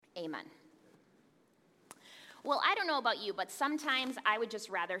Amen. Well, I don't know about you, but sometimes I would just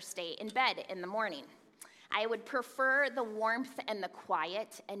rather stay in bed in the morning. I would prefer the warmth and the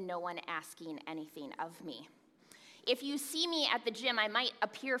quiet and no one asking anything of me. If you see me at the gym, I might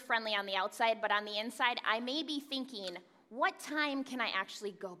appear friendly on the outside, but on the inside, I may be thinking, what time can I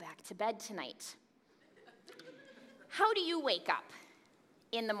actually go back to bed tonight? How do you wake up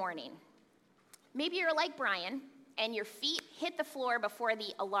in the morning? Maybe you're like Brian, and your feet hit the floor before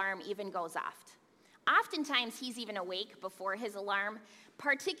the alarm even goes off. Oftentimes, he's even awake before his alarm,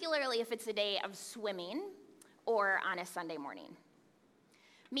 particularly if it's a day of swimming or on a Sunday morning.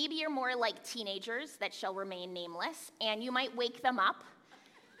 Maybe you're more like teenagers that shall remain nameless, and you might wake them up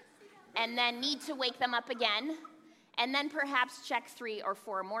and then need to wake them up again, and then perhaps check 3 or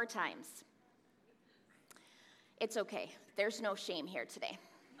 4 more times. It's okay. There's no shame here today.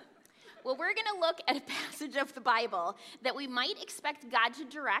 Well, we're going to look at a passage of the Bible that we might expect God to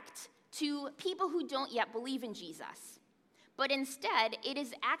direct to people who don't yet believe in Jesus. But instead, it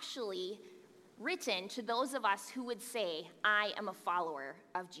is actually written to those of us who would say, I am a follower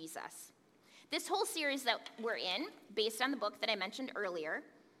of Jesus. This whole series that we're in, based on the book that I mentioned earlier,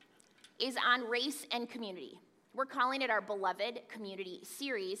 is on race and community. We're calling it our Beloved Community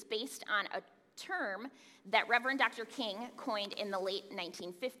series based on a term that Reverend Dr. King coined in the late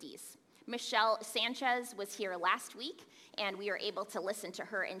 1950s. Michelle Sanchez was here last week, and we were able to listen to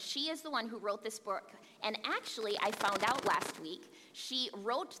her, and she is the one who wrote this book. And actually, I found out last week, she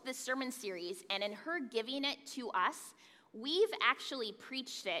wrote this sermon series, and in her giving it to us, we've actually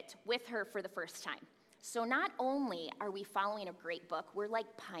preached it with her for the first time. So not only are we following a great book, we're like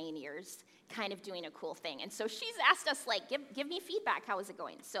pioneers kind of doing a cool thing. And so she's asked us, like, give me feedback. How is it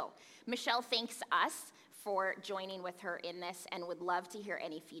going? So Michelle thanks us for joining with her in this and would love to hear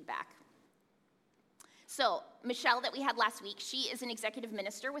any feedback. So Michelle that we had last week, she is an executive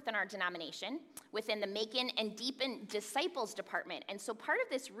minister within our denomination, within the Macon and Deepen Disciples Department. And so part of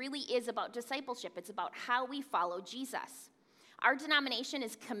this really is about discipleship. It's about how we follow Jesus. Our denomination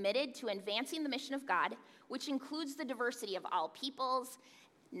is committed to advancing the mission of God, which includes the diversity of all peoples,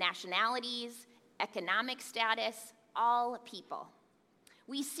 nationalities, economic status, all people.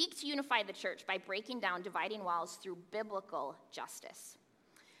 We seek to unify the church by breaking down dividing walls through biblical justice.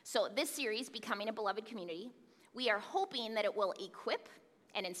 So this series, Becoming a Beloved Community, we are hoping that it will equip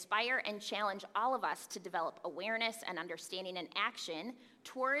and inspire and challenge all of us to develop awareness and understanding and action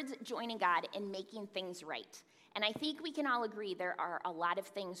towards joining God and making things right. And I think we can all agree there are a lot of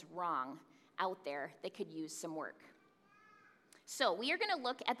things wrong out there that could use some work. So we are going to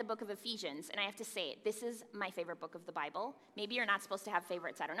look at the book of Ephesians, and I have to say, this is my favorite book of the Bible. Maybe you're not supposed to have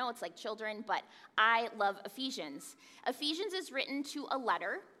favorites, I don't know, it's like children, but I love Ephesians. Ephesians is it's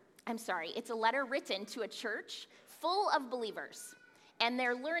a letter written to a church full of believers, and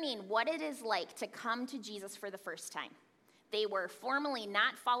they're learning what it is like to come to Jesus for the first time. They were formerly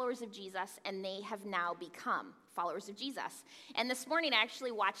not followers of Jesus, and they have now become followers of Jesus. And this morning, I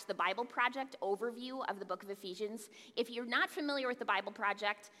actually watched the Bible Project overview of the book of Ephesians. If you're not familiar with the Bible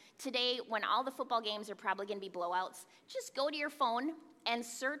Project, today, when all the football games are probably going to be blowouts, just go to your phone and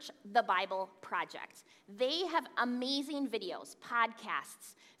search the Bible Project. They have amazing videos,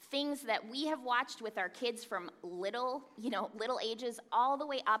 podcasts, things that we have watched with our kids from little ages all the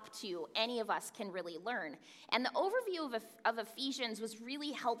way up to any of us can really learn. And the overview of Ephesians was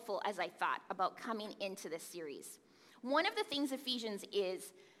really helpful as I thought about coming into this series. One of the things Ephesians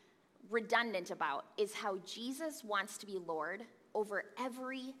is redundant about is how Jesus wants to be Lord over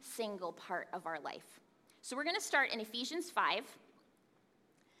every single part of our life. So we're going to start in Ephesians 5,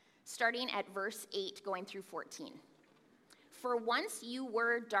 starting at verse 8, going through 14. For once you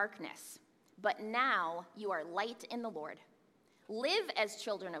were darkness, but now you are light in the Lord. Live as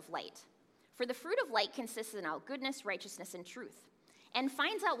children of light. For the fruit of light consists in all goodness, righteousness, and truth, and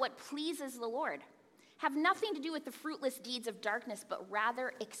finds out what pleases the Lord. Have nothing to do with the fruitless deeds of darkness, but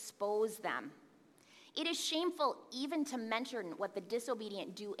rather expose them. It is shameful even to mention what the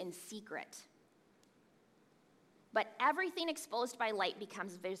disobedient do in secret. But everything exposed by light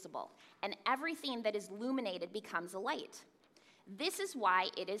becomes visible, and everything that is illuminated becomes a light. This is why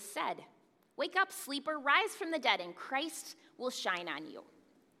it is said, wake up, sleeper, rise from the dead, and Christ will shine on you.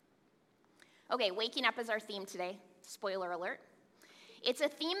 Okay, waking up is our theme today. Spoiler alert. It's a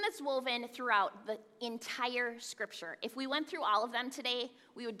theme that's woven throughout the entire scripture. If we went through all of them today,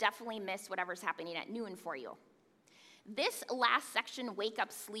 we would definitely miss whatever's happening at noon for you. This last section, wake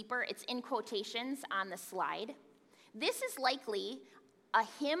up, sleeper, it's in quotations on the slide. This is likely a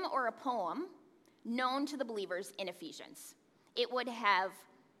hymn or a poem known to the believers in Ephesians. It would have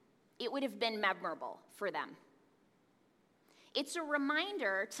been memorable for them. It's a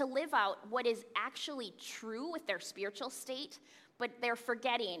reminder to live out what is actually true with their spiritual state, but they're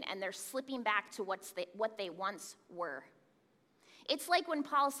forgetting and they're slipping back to what they once were. It's like when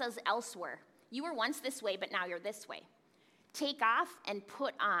Paul says elsewhere, you were once this way, but now you're this way. Take off and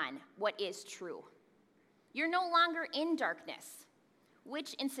put on what is true. You're no longer in darkness,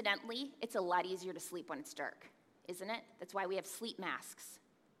 which incidentally, it's a lot easier to sleep when it's dark, isn't it? That's why we have sleep masks.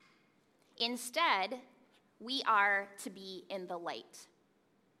 Instead, we are to be in the light.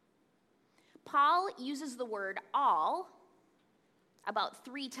 Paul uses the word all about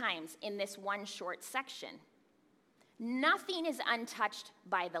 3 times in this one short section. Nothing is untouched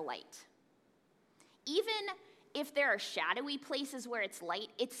by the light. Even if there are shadowy places where it's light,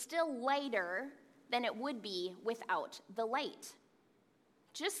 it's still lighter than it would be without the light.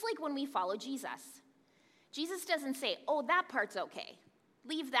 Just like when we follow Jesus. Jesus doesn't say, oh, that part's okay.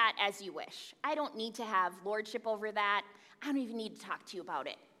 Leave that as you wish. I don't need to have lordship over that. I don't even need to talk to you about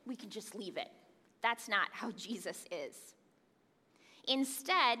it. We can just leave it. That's not how Jesus is.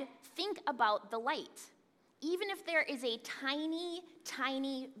 Instead, think about the light. Even if there is a tiny,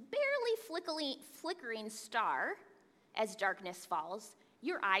 barely flickering star as darkness falls,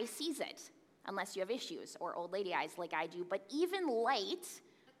 your eye sees it, unless you have issues or old lady eyes like I do. But even light,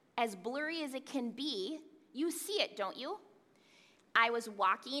 as blurry as it can be, you see it, don't you? I was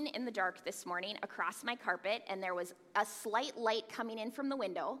walking in the dark this morning across my carpet, and there was a slight light coming in from the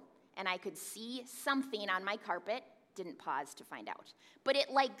window, and I could see something on my carpet. Didn't pause to find out. But it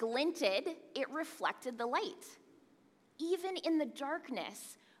like glinted, it reflected the light. Even in the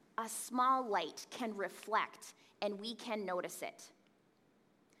darkness, a small light can reflect, and we can notice it.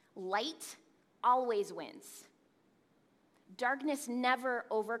 Light always wins. Darkness never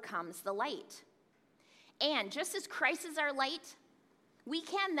overcomes the light. And just as Christ is our light, we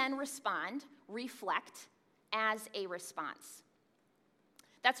can then respond, reflect, as a response.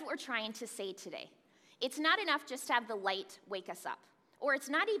 That's what we're trying to say today. It's not enough just to have the light wake us up, or it's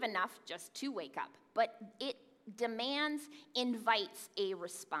not even enough just to wake up, but it demands, invites a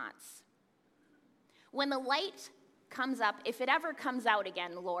response. When the light comes up, if it ever comes out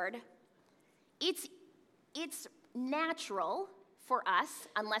again, Lord, it's natural for us,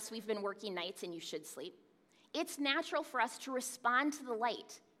 unless we've been working nights and you should sleep, it's natural for us to respond to the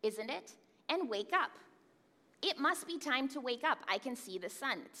light, isn't it? And wake up. It must be time to wake up. I can see the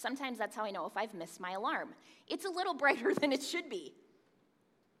sun. Sometimes that's how I know if I've missed my alarm. It's a little brighter than it should be.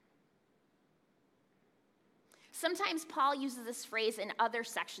 Sometimes Paul uses this phrase in other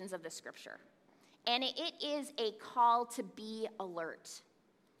sections of the scripture, and it is a call to be alert,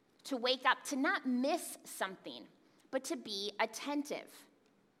 to wake up, to not miss something, but to be attentive.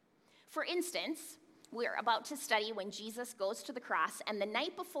 For instance, we're about to study when Jesus goes to the cross, and the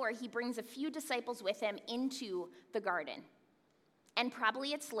night before, he brings a few disciples with him into the garden. And probably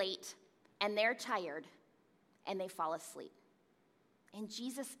it's late, and they're tired, and they fall asleep. And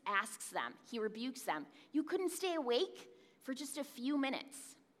Jesus asks them, he rebukes them, you couldn't stay awake for just a few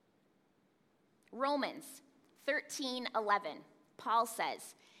minutes. Romans 13:11, Paul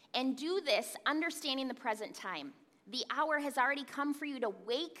says, and do this understanding the present time. The hour has already come for you to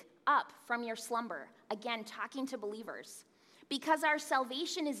wake up from your slumber. Again, talking to believers. Because our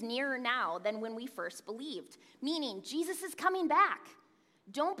salvation is nearer now than when we first believed. Meaning, Jesus is coming back.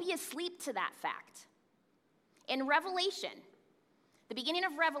 Don't be asleep to that fact. In Revelation, the beginning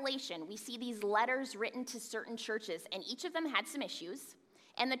of Revelation, we see these letters written to certain churches, and each of them had some issues.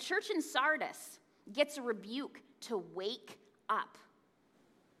 And the church in Sardis gets a rebuke to wake up.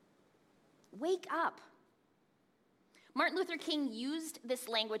 Wake up. Martin Luther King used this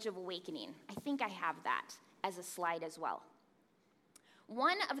language of awakening. I think I have that as a slide as well.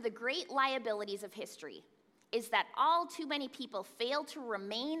 One of the great liabilities of history is that all too many people fail to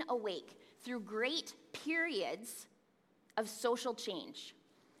remain awake through great periods of social change.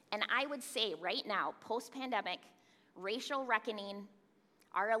 And I would say right now, post-pandemic, racial reckoning,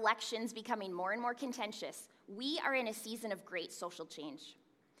 our elections becoming more and more contentious, we are in a season of great social change.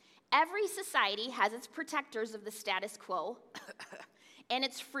 Every society has its protectors of the status quo and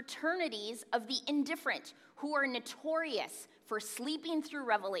its fraternities of the indifferent who are notorious for sleeping through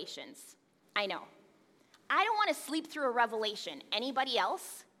revelations. I know. I don't want to sleep through a revelation. Anybody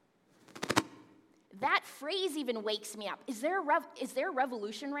else? That phrase even wakes me up. Is there a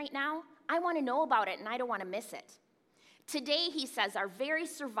revolution right now? I want to know about it and I don't want to miss it. Today, he says, our very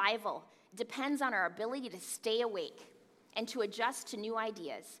survival depends on our ability to stay awake and to adjust to new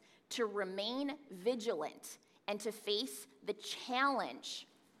ideas, to remain vigilant, and to face the challenge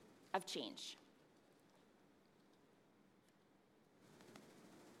of change.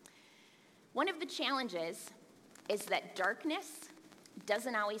 One of the challenges is that darkness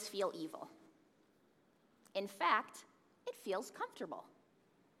doesn't always feel evil. In fact, it feels comfortable.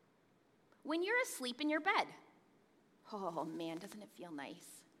 When you're asleep in your bed, oh man, doesn't it feel nice?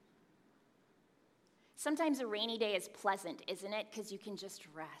 Sometimes a rainy day is pleasant, isn't it? Because you can just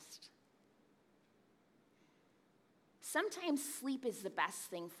rest. Sometimes sleep is the best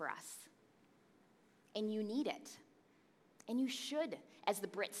thing for us, and you need it. And you should, as the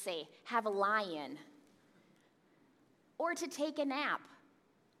Brits say, have a lie-in, or to take a nap,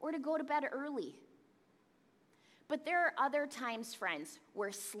 or to go to bed early. But there are other times, friends,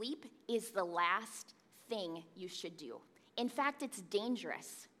 where sleep is the last thing you should do. In fact, it's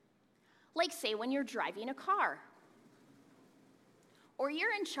dangerous. Like, say, when you're driving a car, or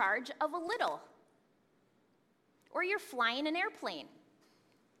you're in charge of a little, or you're flying an airplane.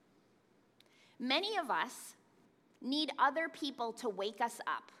 Many of us need other people to wake us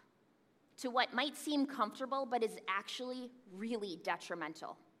up to what might seem comfortable but is actually really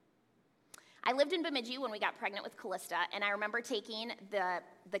detrimental. I lived in Bemidji when we got pregnant with Callista, and I remember taking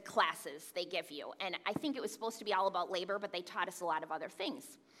the classes they give you. And I think it was supposed to be all about labor, but they taught us a lot of other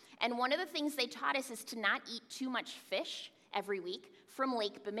things. And one of the things they taught us is to not eat too much fish every week from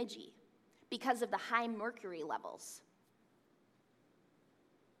Lake Bemidji because of the high mercury levels.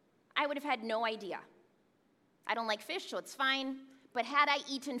 I would have had no idea. I don't like fish, so it's fine. But had I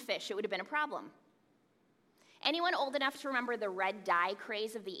eaten fish, it would have been a problem. Anyone old enough to remember the red dye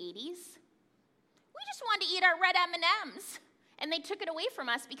craze of the 80s? We just wanted to eat our red M&Ms, and they took it away from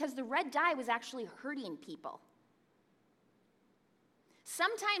us because the red dye was actually hurting people.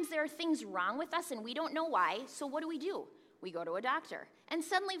 Sometimes there are things wrong with us and we don't know why, so what do? We go to a doctor, and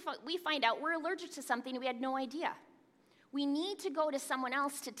suddenly we find out we're allergic to something we had no idea. We need to go to someone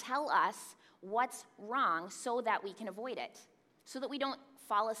else to tell us what's wrong so that we can avoid it, so that we don't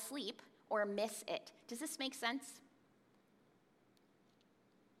fall asleep or miss it. Does this make sense?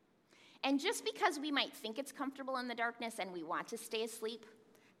 And just because we might think it's comfortable in the darkness and we want to stay asleep,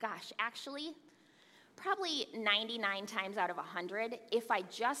 gosh, actually, probably 99 times out of 100, if I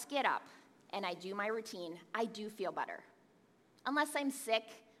just get up and I do my routine, I do feel better. Unless I'm sick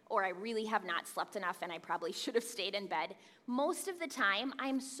or I really have not slept enough and I probably should have stayed in bed, most of the time,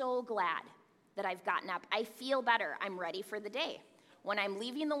 I'm so glad that I've gotten up. I feel better. I'm ready for the day. When I'm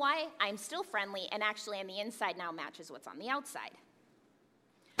leaving the Y, I'm still friendly, and actually on the inside now matches what's on the outside.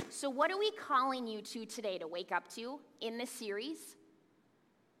 So what are we calling you to today to wake up to in this series?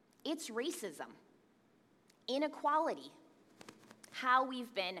 It's racism, inequality, how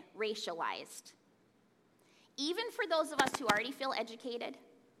we've been racialized. Even for those of us who already feel educated,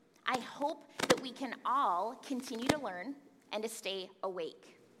 I hope that we can all continue to learn and to stay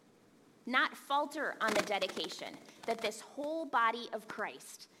awake. Not falter on the dedication that this whole body of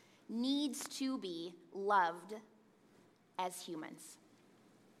Christ needs to be loved as humans.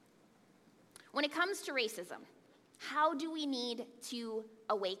 When it comes to racism, how do we need to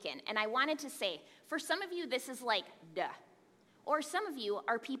awaken? And I wanted to say, for some of you, this is like, duh. Or some of you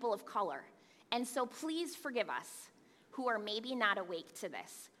are people of color. And so please forgive us who are maybe not awake to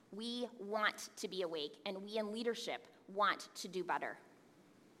this. We want to be awake, and we in leadership want to do better.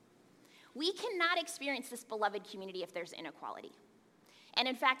 We cannot experience this beloved community if there's inequality. And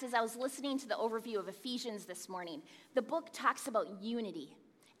in fact, as I was listening to the overview of Ephesians this morning, the book talks about unity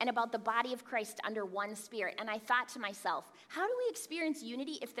and about the body of Christ under one spirit. And I thought to myself, how do we experience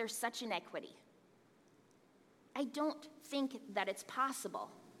unity if there's such inequity? I don't think that it's possible.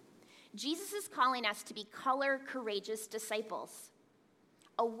 Jesus is calling us to be color-courageous disciples.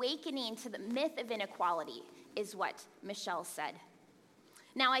 Awakening to the myth of inequality is what Michelle said.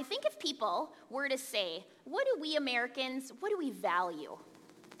 Now, I think if people were to say, what do we Americans, what do we value?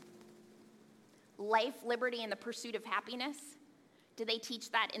 Life, liberty, and the pursuit of happiness? Do they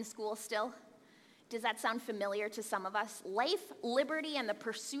teach that in school still? Does that sound familiar to some of us? Life, liberty, and the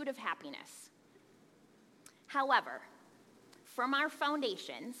pursuit of happiness. However, from our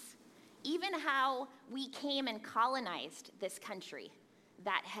foundations, even how we came and colonized this country,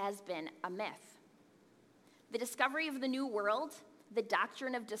 that has been a myth. The discovery of the New World, the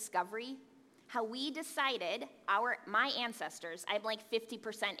doctrine of discovery, how we decided, my ancestors, I'm like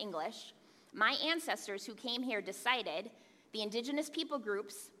 50% English, my ancestors who came here decided the indigenous people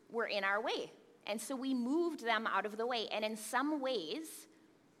groups were in our way. And so we moved them out of the way, and in some ways,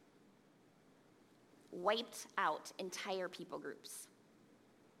 wiped out entire people groups.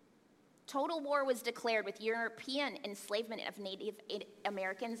 Total war was declared with European enslavement of Native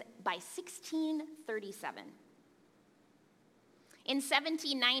Americans by 1637. In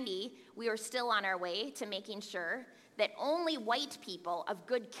 1790, we were still on our way to making sure that only white people of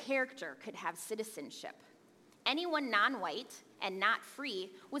good character could have citizenship. Anyone non-white and not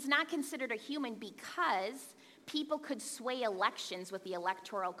free was not considered a human because people could sway elections with the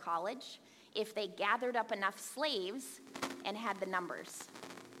Electoral College if they gathered up enough slaves and had the numbers.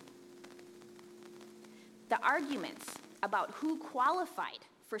 The arguments about who qualified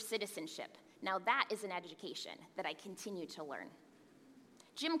for citizenship, now that is an education that I continue to learn.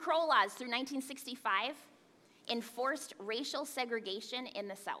 Jim Crow laws through 1965 enforced racial segregation in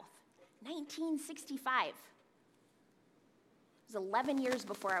the South. 1965. It was 11 years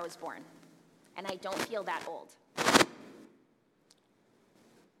before I was born, and I don't feel that old.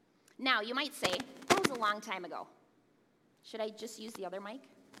 Now, you might say, that was a long time ago. Should I just use the other mic?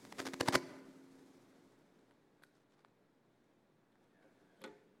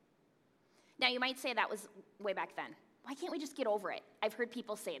 Now, you might say that was way back then. Why can't we just get over it? I've heard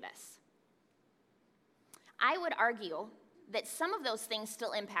people say this. I would argue that some of those things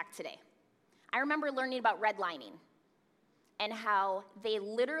still impact today. I remember learning about redlining and how they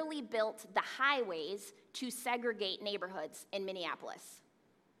literally built the highways to segregate neighborhoods in Minneapolis.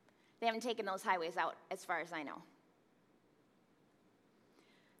 They haven't taken those highways out as far as I know.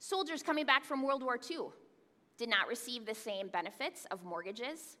 Soldiers coming back from World War II did not receive the same benefits of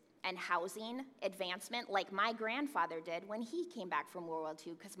mortgages and housing advancement like my grandfather did when he came back from World War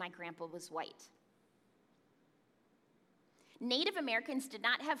II because my grandpa was white. Native Americans did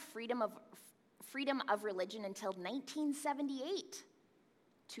not have freedom of religion until 1978,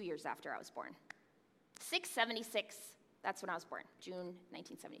 2 years after I was born. 676, that's when I was born, June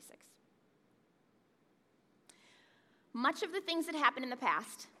 1976. Much of the things that happened in the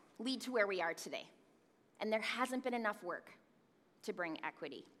past lead to where we are today, and there hasn't been enough work to bring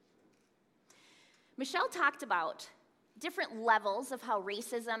equity. Michelle talked about different levels of how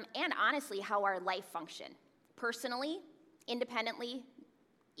racism and honestly how our life function, personally, independently,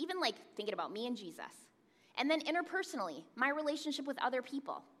 even like thinking about me and Jesus, and then interpersonally, my relationship with other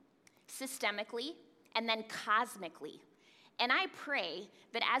people, systemically, and then cosmically. And I pray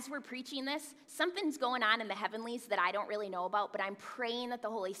that as we're preaching this, something's going on in the heavenlies that I don't really know about, but I'm praying that the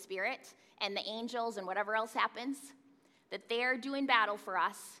Holy Spirit and the angels and whatever else happens, that they're doing battle for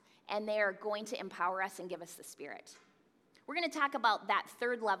us and they're going to empower us and give us the Spirit. We're going to talk about that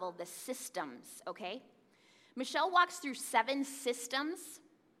third level, the systems, okay? Michelle walks through 7 systems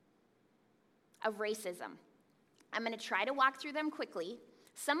of racism. I'm going to try to walk through them quickly.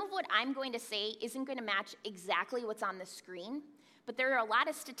 Some of what I'm going to say isn't going to match exactly what's on the screen, but there are a lot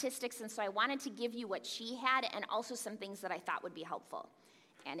of statistics, and so I wanted to give you what she had and also some things that I thought would be helpful.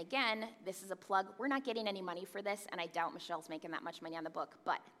 And again, this is a plug. We're not getting any money for this, and I doubt Michelle's making that much money on the book,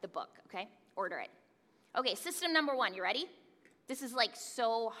 but the book, okay? Order it. Okay, system number 1, you ready? This is like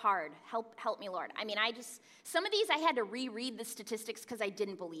so hard. Help me, Lord. I mean, some of these I had to reread the statistics because I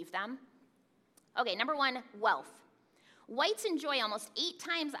didn't believe them. Okay, number 1, wealth. Whites enjoy almost 8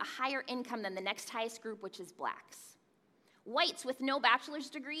 times a higher income than the next highest group, which is blacks. Whites with no bachelor's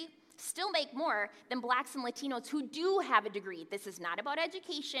degree still make more than blacks and Latinos who do have a degree. This is not about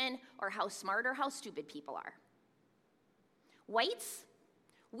education or how smart or how stupid people are. Whites,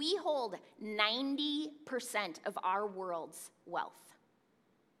 we hold 90% of our world's wealth,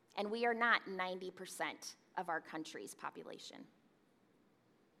 and we are not 90% of our country's population.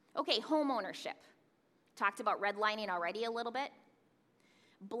 Okay, home ownership. Talked about redlining already a little bit.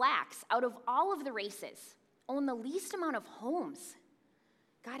 Blacks, out of all of the races, own the least amount of homes.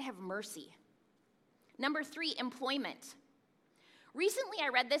 God have mercy. Number 3, employment. Recently, I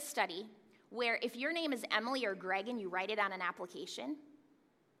read this study where if your name is Emily or Greg and you write it on an application,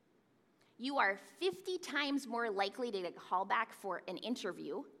 you are 50 times more likely to get called back for an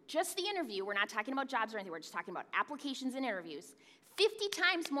interview. Just the interview, we're not talking about jobs or anything, we're just talking about applications and interviews. 50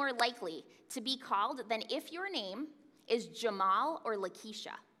 times more likely to be called than if your name is Jamal or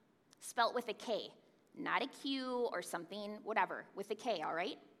Lakeisha, spelt with a K, not a Q or something, whatever, with a K, all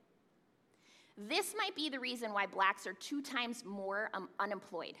right? This might be the reason why blacks are 2 times more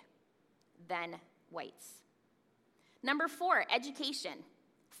unemployed than whites. Number 4, education.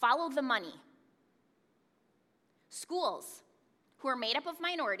 Follow the money. Schools, who are made up of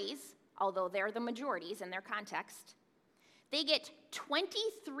minorities, although they're the majorities in their context, they get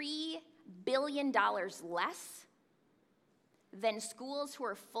 $23 billion less than schools who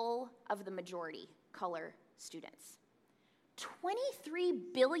are full of the majority color students.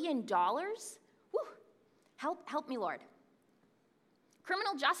 $23 billion? Woo! Help me, Lord.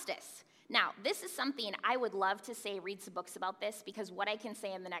 Criminal justice. Now, this is something I would love to say, read some books about this, because what I can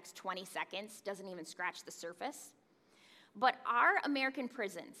say in the next 20 seconds doesn't even scratch the surface. But our American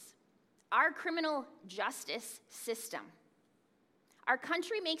prisons, our criminal justice system, Our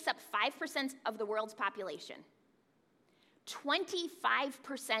country makes up 5% of the world's population,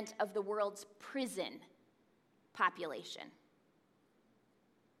 25% of the world's prison population.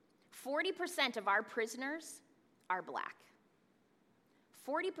 40% of our prisoners are black.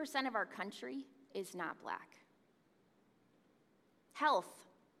 40% of our country is not black. Health.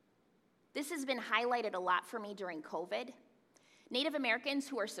 This has been highlighted a lot for me during COVID. Native Americans,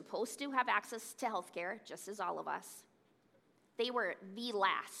 who are supposed to have access to health care, just as all of us, they were the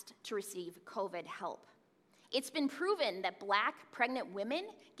last to receive COVID help. It's been proven that black pregnant women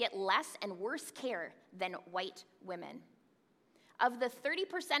get less and worse care than white women. Of the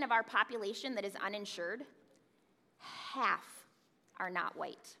 30% of our population that is uninsured, half are not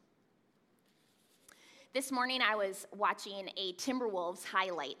white. This morning I was watching a Timberwolves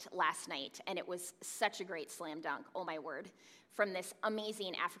highlight last night, and it was such a great slam dunk, oh my word, from this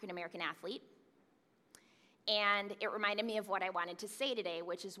amazing African-American athlete. And it reminded me of what I wanted to say today,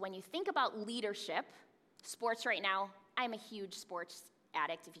 which is when you think about leadership, sports right now, I'm a huge sports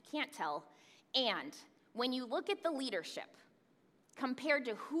addict, if you can't tell, and when you look at the leadership, compared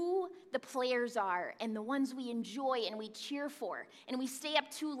to who the players are and the ones we enjoy and we cheer for, and we stay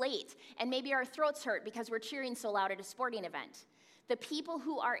up too late, and maybe our throats hurt because we're cheering so loud at a sporting event. The people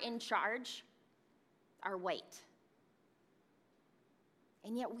who are in charge are white.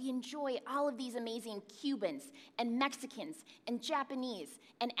 And yet we enjoy all of these amazing Cubans and Mexicans and Japanese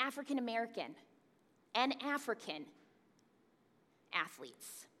and African American and African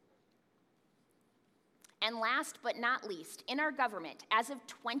athletes. And last but not least, in our government, as of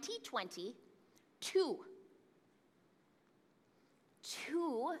 2020, two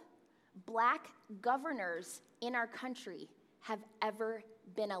black governors in our country have ever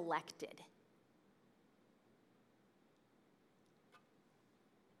been elected.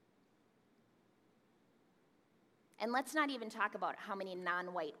 And let's not even talk about how many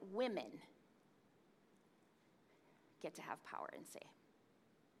non-white women get to have power and say.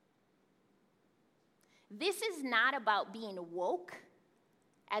 This is not about being woke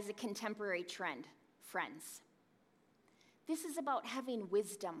as a contemporary trend, friends. This is about having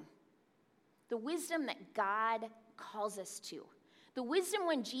wisdom, the wisdom that God calls us to. The wisdom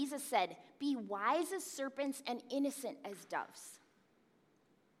when Jesus said, "Be wise as serpents and innocent as doves."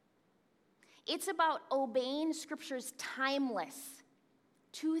 It's about obeying Scripture's timeless,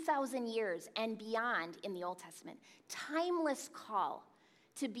 2,000 years and beyond in the Old Testament, timeless call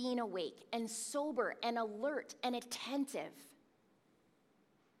to being awake and sober and alert and attentive.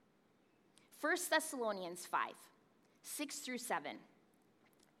 1 Thessalonians 5, 6 through 7.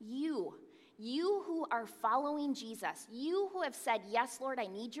 You who are following Jesus, you who have said, "Yes, Lord, I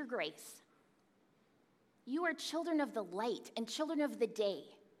need your grace," you are children of the light and children of the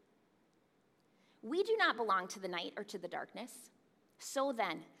day. We do not belong to the night or to the darkness. So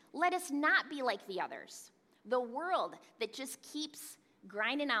then, let us not be like the others, the world that just keeps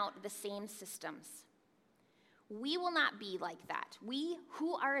grinding out the same systems. We will not be like that. We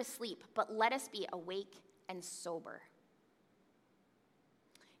who are asleep, but let us be awake and sober.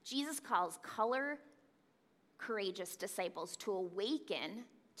 Jesus calls courageous disciples to awaken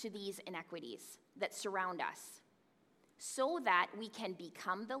to these inequities that surround us so that we can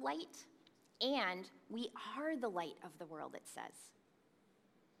become the light, and we are the light of the world, it says.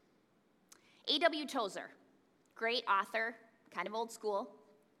 A.W. Tozer, great author, kind of old school.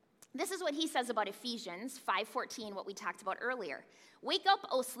 This is what he says about Ephesians 5:14, what we talked about earlier. "Wake up,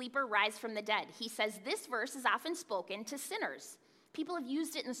 O sleeper, rise from the dead." He says this verse is often spoken to sinners. People have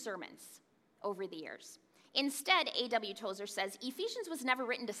used it in sermons over the years. Instead, A.W. Tozer says Ephesians was never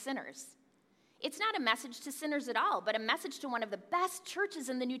written to sinners. It's not a message to sinners at all, but a message to one of the best churches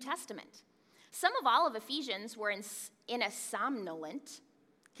in the New Testament. Some of all of Ephesians were in a somnolent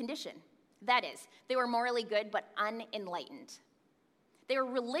condition. That is, they were morally good but unenlightened. They were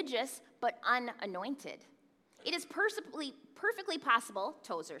religious but unanointed. It is perfectly possible,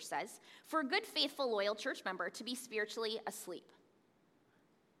 Tozer says, for a good, faithful, loyal church member to be spiritually asleep,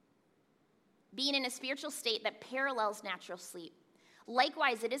 being in a spiritual state that parallels natural sleep.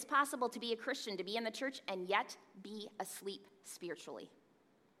 Likewise, it is possible to be a Christian, to be in the church, and yet be asleep spiritually.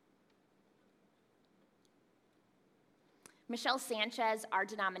 Michelle Sanchez, our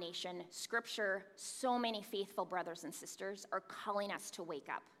denomination, Scripture, so many faithful brothers and sisters are calling us to wake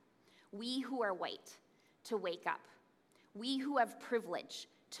up. We who are white, to wake up. We who have privilege,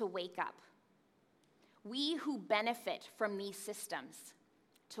 to wake up. We who benefit from these systems,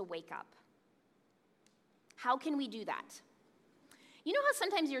 to wake up. How can we do that? You know how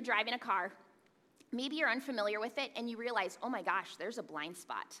sometimes you're driving a car, maybe you're unfamiliar with it, and you realize, oh my gosh, there's a blind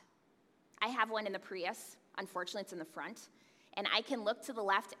spot. I have one in the Prius. Unfortunately, it's in the front. And I can look to the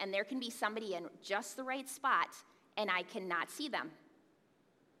left, and there can be somebody in just the right spot, and I cannot see them.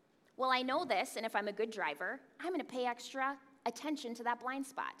 Well, I know this, and if I'm a good driver, I'm going to pay extra attention to that blind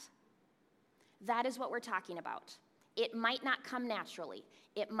spot. That is what we're talking about. It might not come naturally.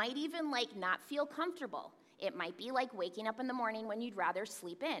 It might even not feel comfortable. It might be like waking up in the morning when you'd rather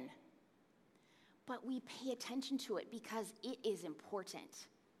sleep in. But we pay attention to it because it is important.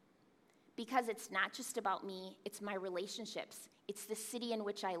 Because it's not just about me, it's my relationships. It's the city in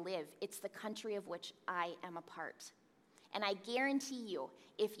which I live. It's the country of which I am a part. And I guarantee you,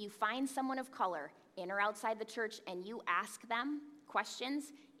 if you find someone of color in or outside the church and you ask them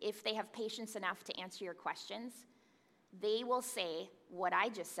questions, if they have patience enough to answer your questions, they will say, what I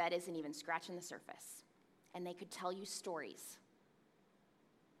just said isn't even scratching the surface. And they could tell you stories.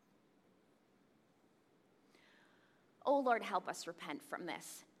 Oh, Lord, help us repent from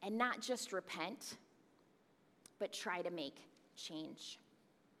this. And not just repent, but try to make change.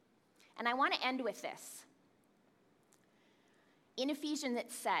 And I want to end with this. In Ephesians,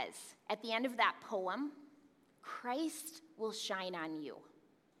 it says, at the end of that poem, Christ will shine on you.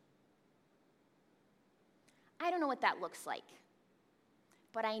 I don't know what that looks like,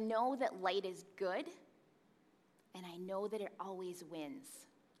 but I know that light is good, and I know that it always wins.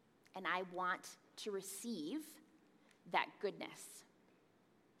 And I want to receive that goodness.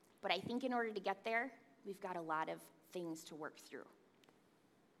 But I think in order to get there, we've got a lot of things to work through.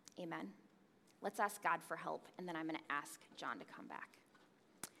 Amen. Let's ask God for help, and then I'm going to ask John to come back.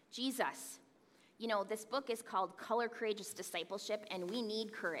 Jesus, this book is called Color Courageous Discipleship, and we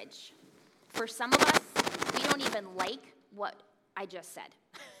need courage. For some of us, we don't even like what I just said.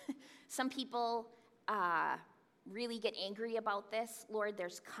 Some people really get angry about this. Lord,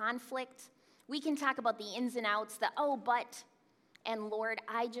 there's conflict. We can talk about the ins and outs, but. And Lord,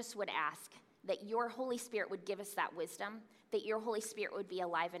 I just would ask that your Holy Spirit would give us that wisdom, that your Holy Spirit would be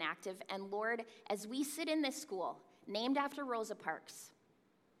alive and active. And Lord, as we sit in this school, named after Rosa Parks,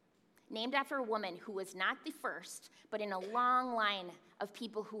 named after a woman who was not the first, but in a long line of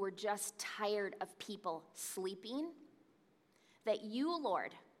people who were just tired of people sleeping, that you,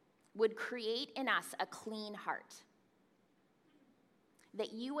 Lord, would create in us a clean heart.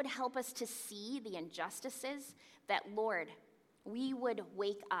 That you would help us to see the injustices, that, Lord, we would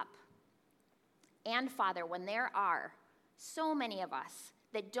wake up. And Father, when there are so many of us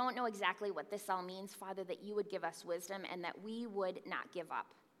that don't know exactly what this all means, Father, that you would give us wisdom and that we would not give up.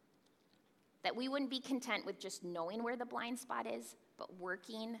 That we wouldn't be content with just knowing where the blind spot is, but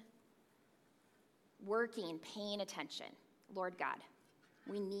working, paying attention. Lord God,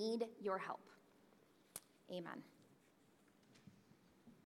 we need your help. Amen.